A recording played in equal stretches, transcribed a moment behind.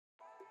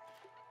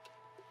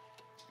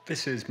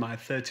This is my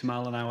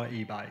 30-mile-an-hour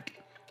e-bike.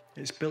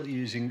 It's built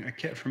using a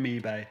kit from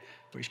eBay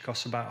which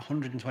costs about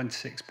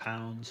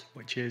 £126,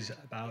 which is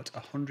about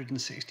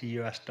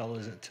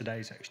 $160 at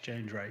today's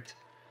exchange rate.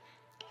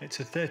 It's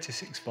a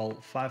 36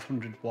 volt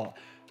 500 watt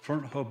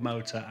front hub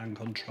motor and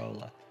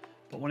controller,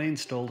 but when I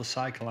installed the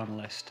cycle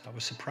analyst I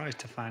was surprised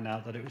to find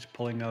out that it was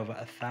pulling over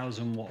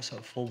 1000 watts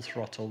at full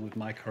throttle with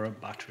my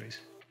current batteries.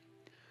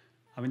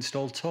 I've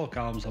installed torque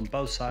arms on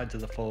both sides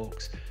of the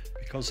forks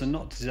because they're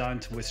not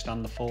designed to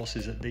withstand the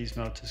forces that these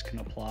motors can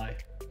apply.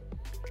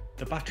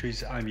 The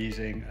batteries I'm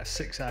using are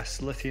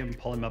 6S lithium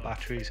polymer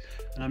batteries,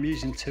 and I'm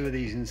using two of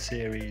these in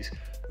series,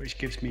 which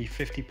gives me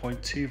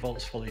 50.2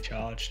 volts fully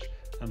charged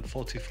and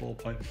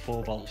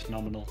 44.4 volts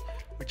nominal,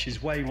 which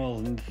is way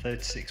more than the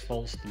 36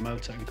 volts the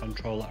motor and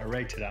controller are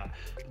rated at,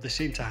 but they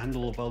seem to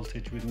handle the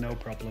voltage with no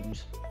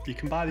problems. You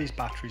can buy these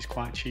batteries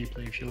quite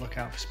cheaply if you look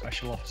out for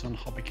special offers on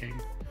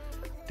Hobbyking.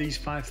 These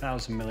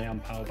 5000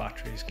 mAh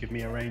batteries give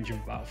me a range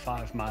of about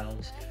 5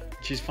 miles,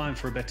 which is fine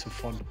for a bit of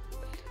fun.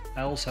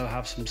 I also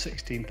have some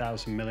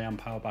 16,000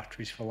 mAh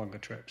batteries for longer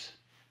trips.